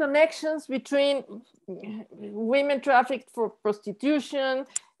states the connections between women trafficked for prostitution,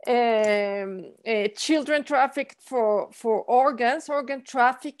 children trafficked for organ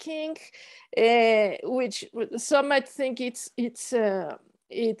trafficking, which some might think it's a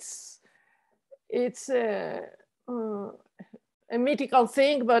mythical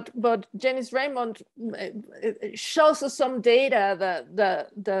thing, but Janice Raymond shows us some data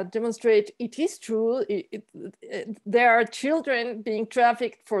that demonstrate it is true. There are children being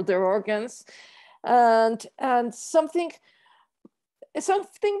trafficked for their organs, and something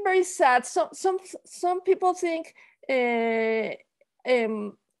very sad. Some people think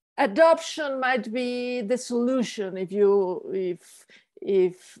adoption might be the solution if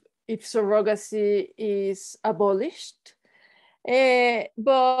surrogacy is abolished.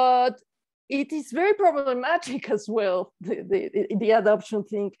 But it is very problematic as well, the adoption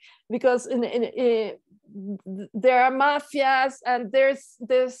thing, because there are mafias and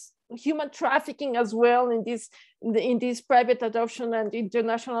there's human trafficking as well in these private adoption and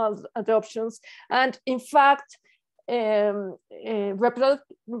international adoptions. And in fact,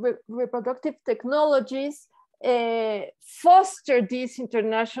 reproductive technologies foster this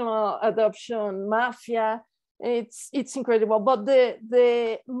international adoption mafia. It's incredible. But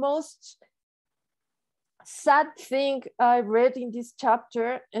the most sad thing I read in this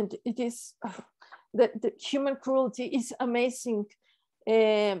chapter, and it is that the human cruelty is amazing,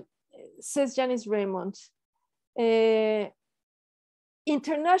 says Janice Raymond.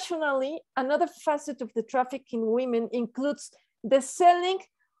 Internationally, another facet of the traffic in women includes the selling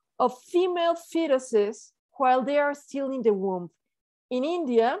of female fetuses while they are still in the womb. In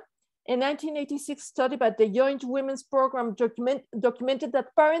India, a 1986 study by the Joint Women's Program documented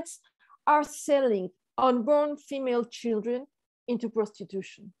that parents are selling unborn female children into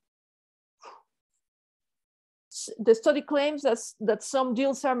prostitution. The study claims that some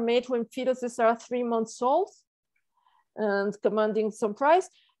deals are made when fetuses are 3 months old and commanding some price.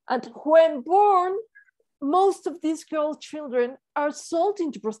 And when born, most of these girl children are sold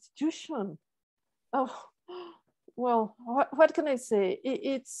into prostitution. Oh, well, what can I say?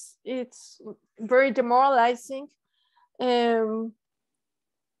 It's very demoralizing. And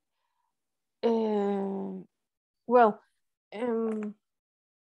what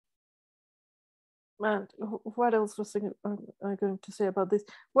else was I going to say about this?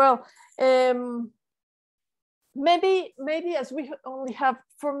 Well, maybe as we only have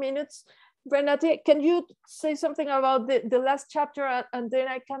 4 minutes, Renate, can you say something about the last chapter, and then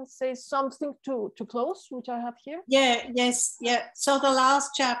I can say something to close, which I have here? Yes. So the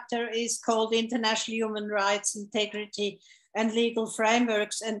last chapter is called International Human Rights, Integrity and Legal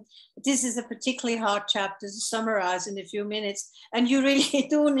Frameworks. And this is a particularly hard chapter to summarize in a few minutes. And you really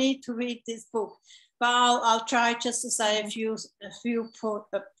do need to read this book. But I'll try just to say just to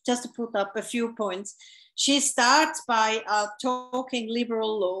put up a few points. She starts by talking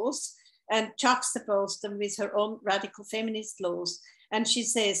liberal laws and juxtapose them with her own radical feminist laws. And she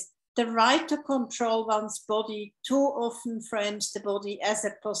says, the right to control one's body too often frames the body as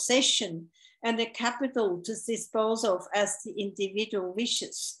a possession and a capital to dispose of as the individual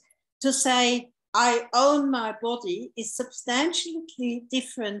wishes. To say, I own my body is substantially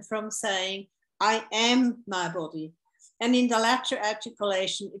different from saying, I am my body. And in the latter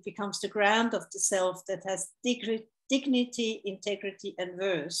articulation, it becomes the ground of the self that has dignity, integrity, and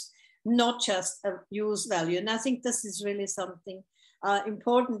worth, not just a use value. And I think this is really something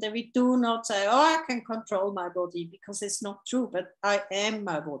important, that we do not say, oh, I can control my body, because it's not true, but I am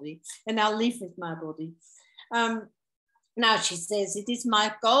my body and I live with my body. Now she says, it is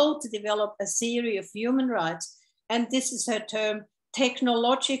my goal to develop a theory of human rights, and this is her term,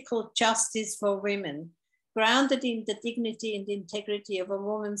 technological justice for women, grounded in the dignity and integrity of a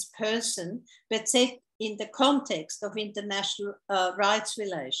woman's person, but set in the context of international rights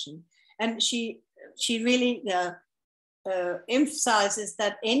relation. And she really emphasizes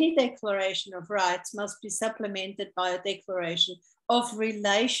that any declaration of rights must be supplemented by a declaration of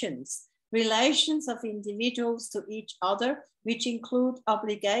relations of individuals to each other, which include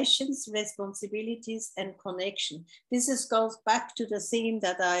obligations, responsibilities, and connection. This goes back to the theme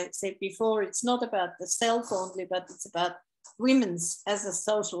that I said before. It's not about the self only, but it's about women as a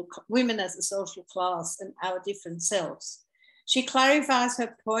social class and our different selves. She clarifies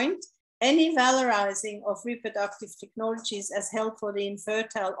her point. Any valorizing of reproductive technologies as help for the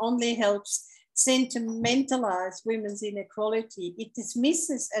infertile only helps sentimentalize women's inequality. It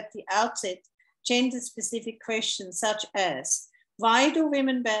dismisses at the outset gender-specific questions such as, why do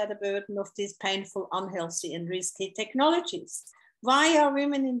women bear the burden of these painful, unhealthy, and risky technologies? Why are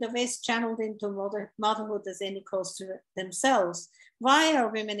women in the West channeled into motherhood as any cost to themselves? Why are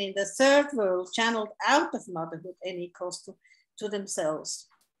women in the third world channeled out of motherhood any cost to themselves?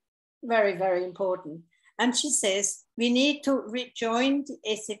 Very, very important. And she says, we need to rejoin the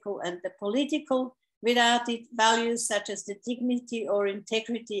ethical and the political. Without it, values such as the dignity or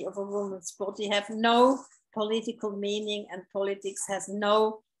integrity of a woman's body have no political meaning, and politics has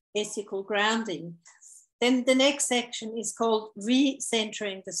no ethical grounding. Then the next section is called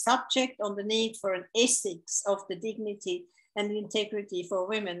Recentering the Subject, on the need for an ethics of the dignity and integrity for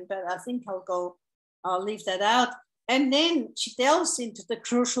women. But I think I'll leave that out. And then she delves into the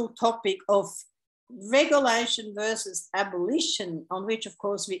crucial topic of regulation versus abolition, on which, of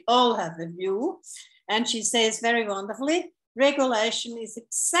course, we all have a view. And she says very wonderfully, regulation is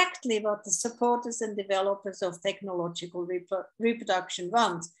exactly what the supporters and developers of technological reproduction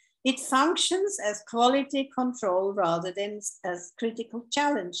want. It functions as quality control rather than as critical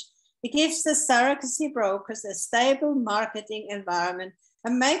challenge. It gives the surrogacy brokers a stable marketing environment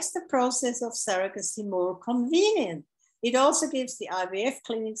and makes the process of surrogacy more convenient. It also gives the IVF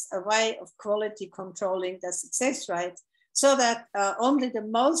clinics a way of quality controlling the success rate, so that only the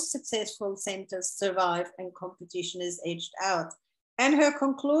most successful centers survive and competition is edged out. And her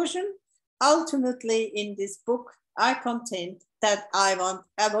conclusion, ultimately in this book, I contend that I want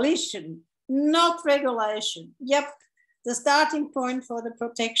abolition, not regulation. Yep, the starting point for the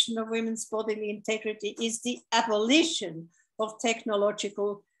protection of women's bodily integrity is the abolition of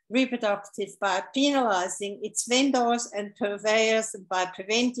technological reproductive by penalizing its vendors and purveyors and by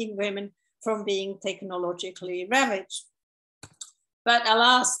preventing women from being technologically ravaged. But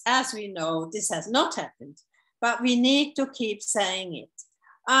alas, as we know, this has not happened, but we need to keep saying it.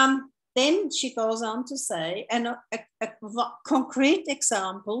 Then she goes on to say, and a concrete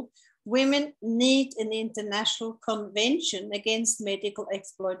example, women need an international convention against medical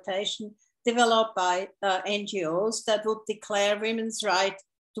exploitation developed by NGOs that would declare women's right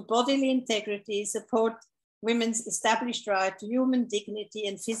to bodily integrity, support women's established right to human dignity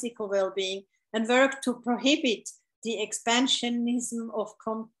and physical well-being, and work to prohibit the expansionism of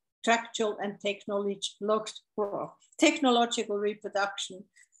contractual and technological reproduction.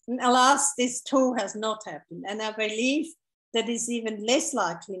 And alas, this too has not happened. And I believe that is even less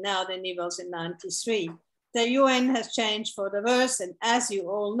likely now than it was in '93. The UN has changed for the worse. And as you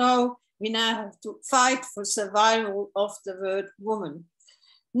all know, we now have to fight for survival of the word woman.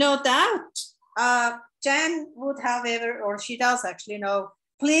 No doubt, Jan would, however, or she does actually know,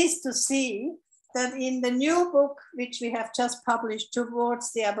 pleased to see that in the new book, which we have just published,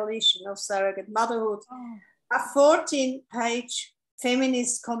 Towards the Abolition of Surrogate Motherhood, a 14-page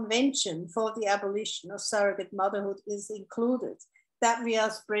feminist convention for the abolition of surrogate motherhood is included, that we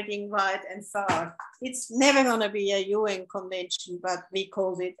are spreading wide and far. It's never going to be a UN convention, but we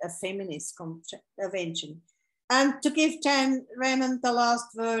called it a feminist convention. And to give Janice Raymond the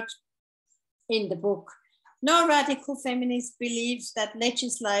last word in the book, no radical feminist believes that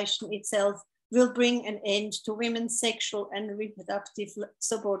legislation itself will bring an end to women's sexual and reproductive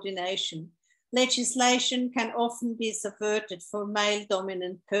subordination. Legislation can often be subverted for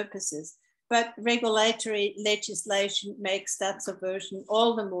male-dominant purposes, but regulatory legislation makes that subversion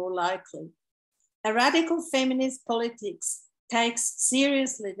all the more likely. A radical feminist politics takes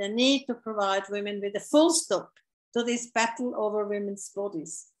seriously the need to provide women with a full stop to this battle over women's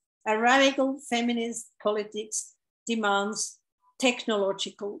bodies. A radical feminist politics demands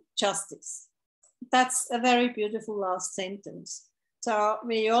technological justice. That's a very beautiful last sentence. So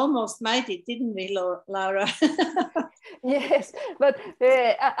we almost made it, didn't we, Laura? Yes, but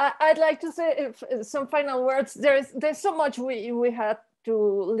I'd like to say some final words. There's so much we had to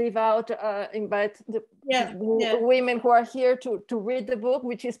leave out, invite the women who are here to read the book,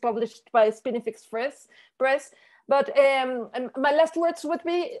 which is published by Spinifex Press. But my last words would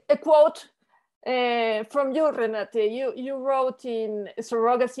be a quote from you, Renate. You wrote in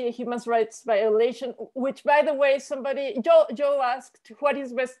Surrogacy, a Human Rights Violation, which, by the way, Joe asked, what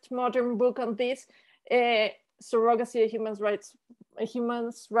is best modern book on this? Surrogacy, a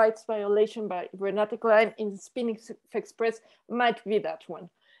Human Rights Violation by Renate Klein in Spinifex Press might be that one.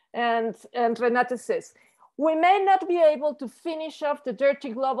 And Renate says, we may not be able to finish off the dirty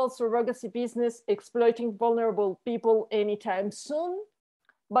global surrogacy business exploiting vulnerable people anytime soon,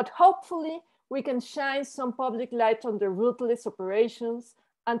 but hopefully we can shine some public light on the ruthless operations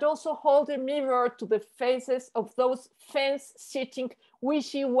and also hold a mirror to the faces of those fence-sitting,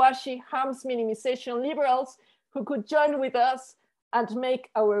 wishy-washy, harms minimization liberals who could join with us and make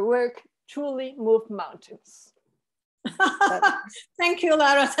our work truly move mountains. Thank you,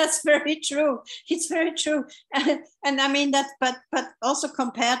 Laura. That's very true. It's very true. And I mean that, but also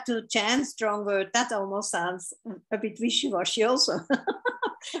compared to Jan's strong word, that almost sounds a bit wishy-washy also.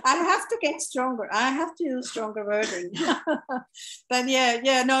 I have to get stronger. I have to use stronger wording. But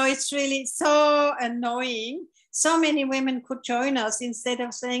no, it's really so annoying. So many women could join us instead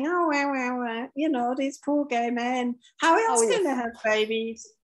of saying, oh, well, you know, this poor gay man, how else can they have babies?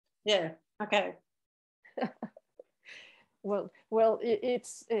 Yeah, okay. Well,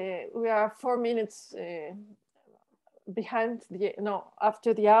 it's we are 4 minutes behind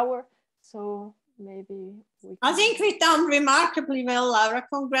after the hour, so maybe I think we've done remarkably well, Laura.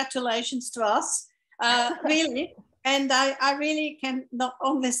 Congratulations to us, really. And I really can not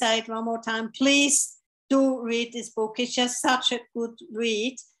only say it one more time. Please do read this book. It's just such a good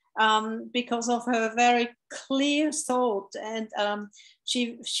read because of her very clear thought, and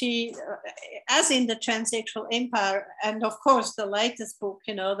she as in the Transsexual Empire, and of course the latest book,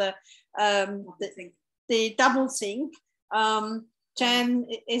 you know, the Doublethink. Jan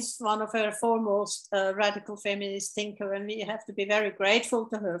is one of her foremost radical feminist thinker, and we have to be very grateful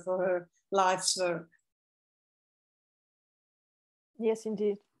to her for her life's work. Yes,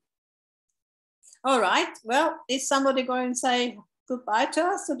 indeed. All right. Well, is somebody going to say goodbye to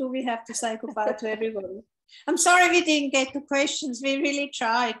us, or do we have to say goodbye to everybody? I'm sorry we didn't get the questions. We really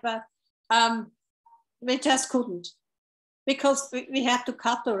tried, but we just couldn't. because we have to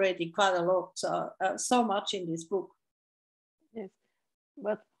cut already quite a lot, so much in this book. Yes,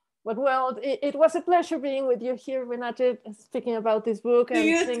 but well, it was a pleasure being with you here, Renate, speaking about this book. And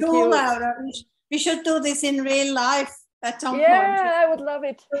you thank too, you. Laura. We should do this in real life at some point. Yeah, I would love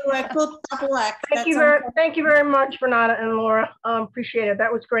it. Do a good double act. Thank you very much, Renate and Laura. Appreciate it.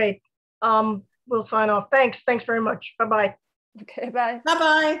 That was great. We'll sign off. Thanks very much. Bye-bye. Okay, bye.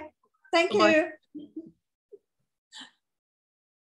 Bye-bye. Thank Bye-bye. you.